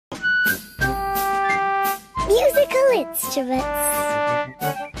instruments.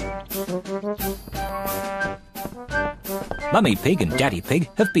 Mummy Pig and Daddy Pig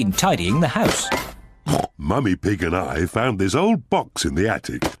have been tidying the house. Mummy Pig and I found this old box in the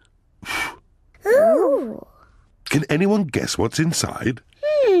attic. Ooh. Can anyone guess what's inside?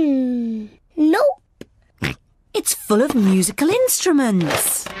 Nope. It's full of musical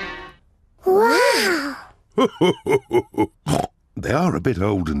instruments. Wow. They are a bit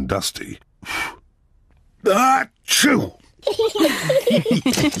old and dusty. Achoo!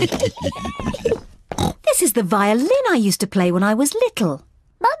 This is the violin I used to play when I was little.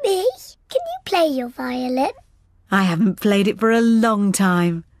 Mummy, can you play your violin? I haven't played it for a long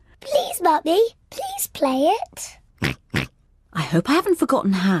time. Please, Mummy, please play it. I hope I haven't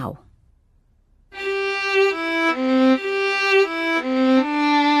forgotten how.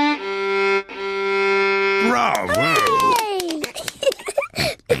 Bravo! Hey!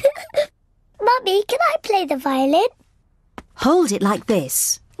 Mummy, can I play the violin? Hold it like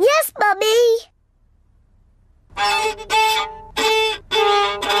this. Yes, Mummy.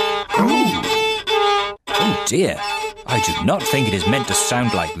 Oh dear, I do not think it is meant to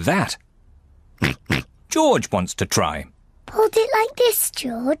sound like that. George wants to try. Hold it like this,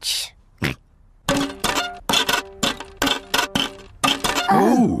 George.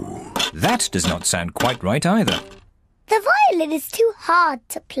 Oh! That does not sound quite right either. The violin is too hard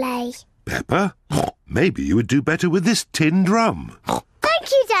to play. Peppa, maybe you would do better with this tin drum.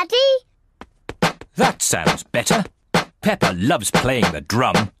 Thank you, Daddy. That sounds better. Peppa loves playing the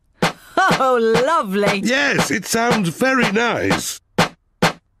drum. Oh, lovely. Yes, it sounds very nice.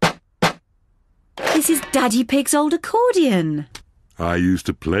 This is Daddy Pig's old accordion. I used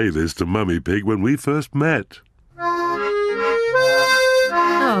to play this to Mummy Pig when we first met.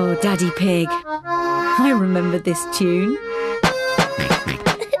 Oh, Daddy Pig. I remember this tune.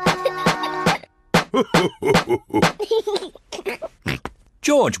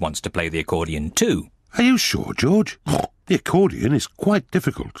 George wants to play the accordion too. Are you sure, George? The accordion is quite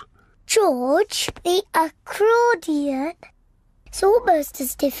difficult. George, the accordion is almost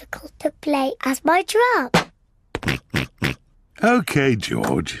as difficult to play as my drum. OK,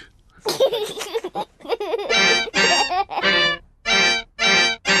 George.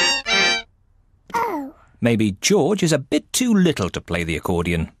 Oh. Maybe George is a bit too little to play the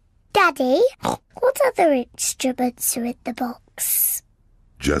accordion. Daddy, what other instruments are in the box?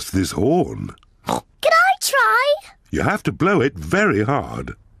 Just this horn. Can I try? You have to blow it very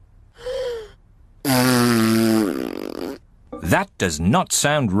hard. That does not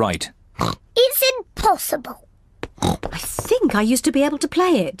sound right. It's impossible. I think I used to be able to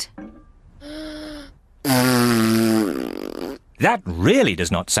play it. That really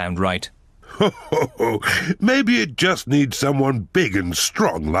does not sound right. Maybe it just needs someone big and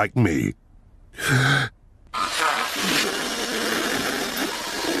strong like me.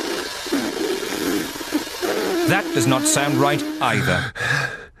 That does not sound right either.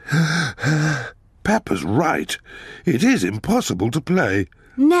 Peppa's right. It is impossible to play.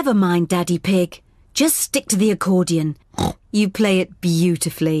 Never mind, Daddy Pig. Just stick to the accordion. You play it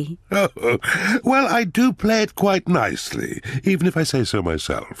beautifully. Well, I do play it quite nicely, even if I say so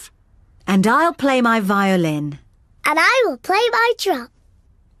myself. And I'll play my violin. And I will play my drum.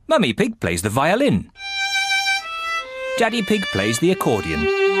 Mummy Pig plays the violin. Daddy Pig plays the accordion.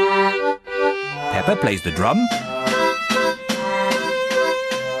 Peppa plays the drum.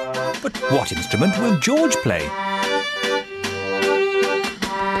 But what instrument will George play?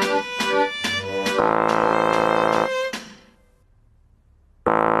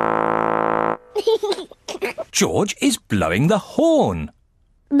 George is blowing the horn.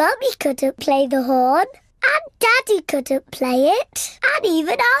 Mummy couldn't play the horn, and Daddy couldn't play it, and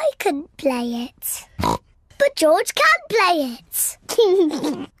even I couldn't play it. But George can play it.